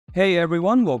Hey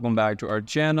everyone, welcome back to our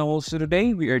channel. So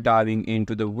today we are diving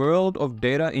into the world of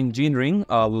data engineering.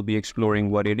 We'll be exploring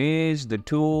what it is, the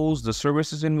tools, the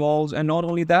services involved, and not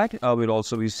only that, we'll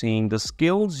also be seeing the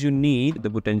skills you need, the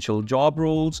potential job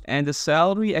roles, and the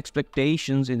salary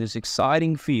expectations in this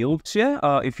exciting field. So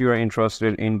if you are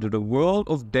interested into the world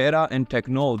of data and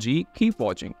technology, keep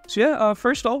watching. So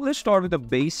first off, let's start with the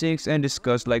basics and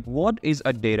discuss what is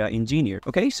a data engineer.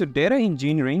 Okay, so data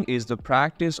engineering is the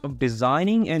practice of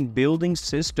designing and building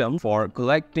systems for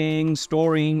collecting,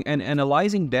 storing, and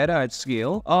analyzing data at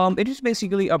scale. It is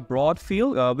basically a broad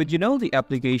field with the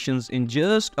applications in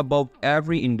just about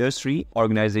every industry.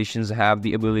 Organizations have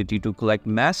the ability to collect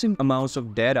massive amounts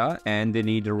of data, and they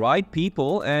need the right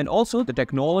people and also the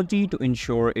technology to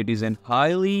ensure it is in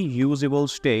highly usable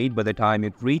state by the time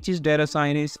it reaches data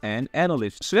scientists and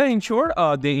analysts. So they ensure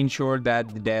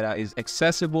that the data is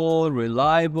accessible,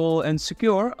 reliable, and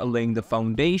secure, laying the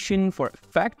foundation for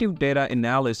effective data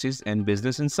analysis and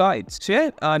business insights.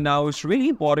 So now it's really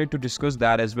important to discuss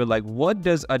that as well. What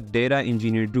does a data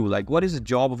engineer do? What is the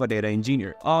job of a data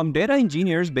engineer? Data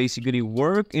engineers basically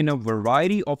work in a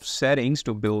variety of settings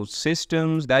to build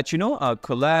systems that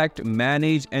collect,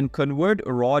 manage, and convert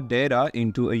raw data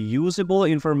into a usable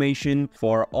information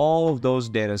for all of those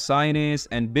data scientists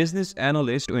and business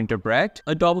analysts to interpret.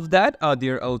 On top of that,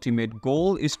 their ultimate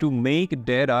goal is to make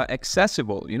data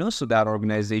accessible, so that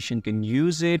organization can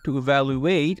use it to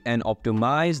evaluate and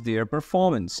optimize their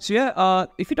performance. So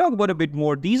if you talk about a bit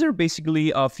more, these are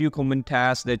basically a few common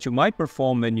tasks that you might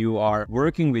perform when you are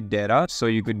working with data. So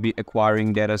you could be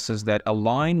acquiring data sets that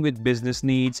align with business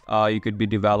needs. You could be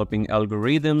developing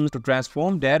algorithms to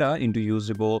transform data into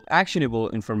usable,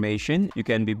 actionable information. You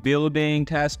can be building,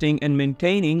 testing, and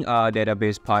maintaining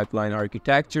database pipeline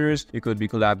architectures. You could be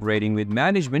collaborating with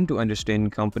management to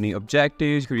understand company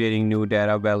objectives, creating new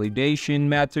data validation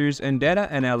methods and data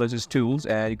analysis tools,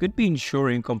 and you could be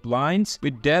ensuring compliance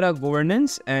with data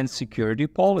governance and security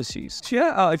policies.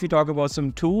 So if you talk about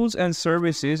some tools and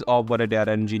services of what a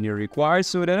data engineer requires,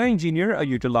 so a data engineer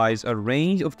utilize a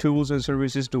range of tools and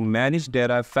services to manage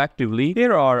data effectively.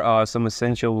 Here are some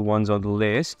essential ones on the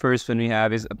list. First one we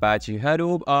have is Apache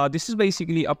Hadoop. This is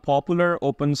basically a popular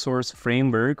open source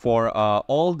framework for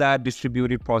all that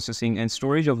distributed processing and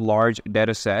storage of large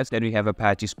data sets. Then we have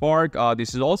Apache Spark.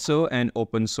 This is also an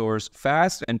open source,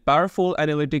 fast, and powerful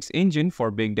analytics engine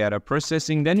for big data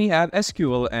processing. Then we have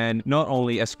SQL, and not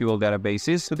only SQL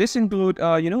databases. So this include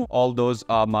all those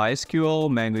MySQL,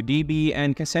 MongoDB,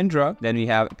 and Cassandra. Then we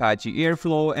have Apache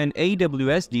Airflow and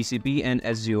AWS, GCP, and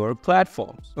Azure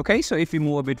platforms. Okay, so if we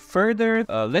move a bit further,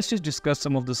 let's just discuss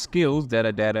some of the skills that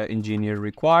a data engineer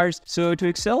requires. So to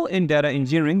excel in data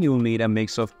engineering, you'll need a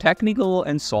mix of technical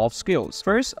and soft skills.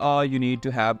 First, you need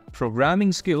to have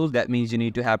programming skills. That means you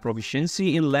need to have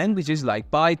proficiency in languages like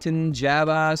Python,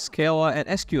 Java, Scala, and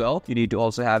SQL. You need to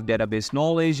also have database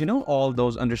knowledge, all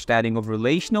those understanding of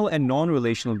relational and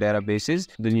non-relational databases.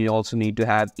 Then you also need to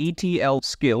have ETL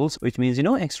skills, which means,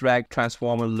 extract,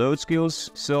 transform, and load skills.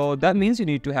 So that means you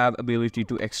need to have ability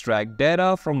to extract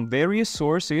data from various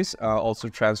sources, also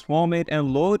transform it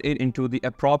and load it into the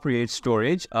appropriate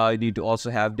storage. You need to also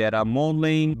have data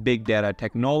modeling, big data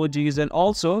technologies, and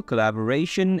also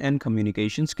collaboration and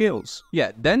communication skills.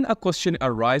 Yeah, then a question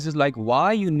arises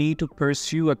why you need to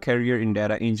pursue a career in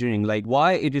data engineering,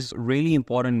 why it is really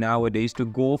important nowadays to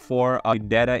go for a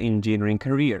data engineering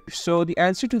career. So the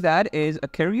answer to that is a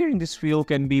career in this field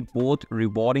can be both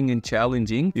rewarding and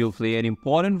challenging. You'll play an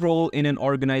important role in an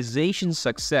organization's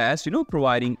success,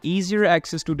 providing easier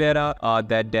access to data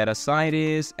that data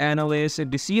scientists, analysts, and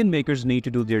decision makers need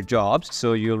to do their jobs.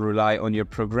 So you'll rely on your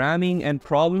programming and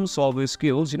problem solving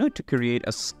skills, to create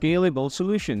a scalable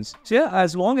solutions. So yeah,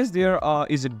 as long as there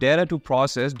is a data to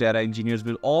process, data engineers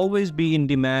will always be in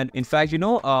demand. In fact,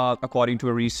 according to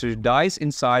a research DICE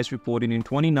Insights reported in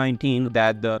 2019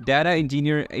 that the data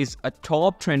engineer is a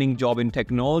top trending job in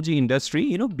technology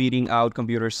industry, beating out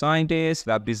computer scientists,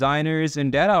 web designers,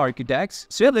 and data architects.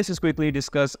 So let's just quickly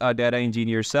discuss a data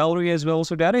engineer salary as well.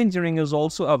 So data engineering is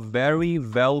also a very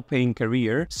well-paying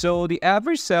career. So the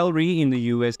average salary in the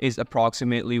US is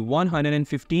approximately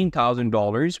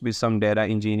 $115,000, with some data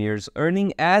engineers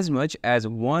earning as much as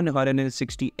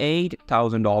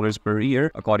 $168,000 per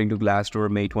year, according to Glassdoor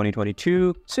May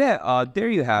 2022. So yeah, there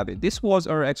you have it. This was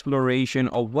our exploration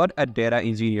of what a data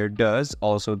engineer does,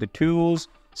 also the tools,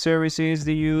 services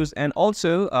they use, and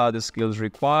also the skills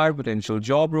required, potential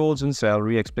job roles, and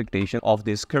salary expectation of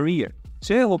this career.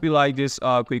 So I hope you like this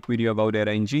quick video about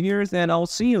data engineers, and I'll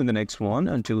see you in the next one.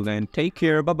 Until then, take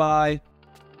care. Bye-bye.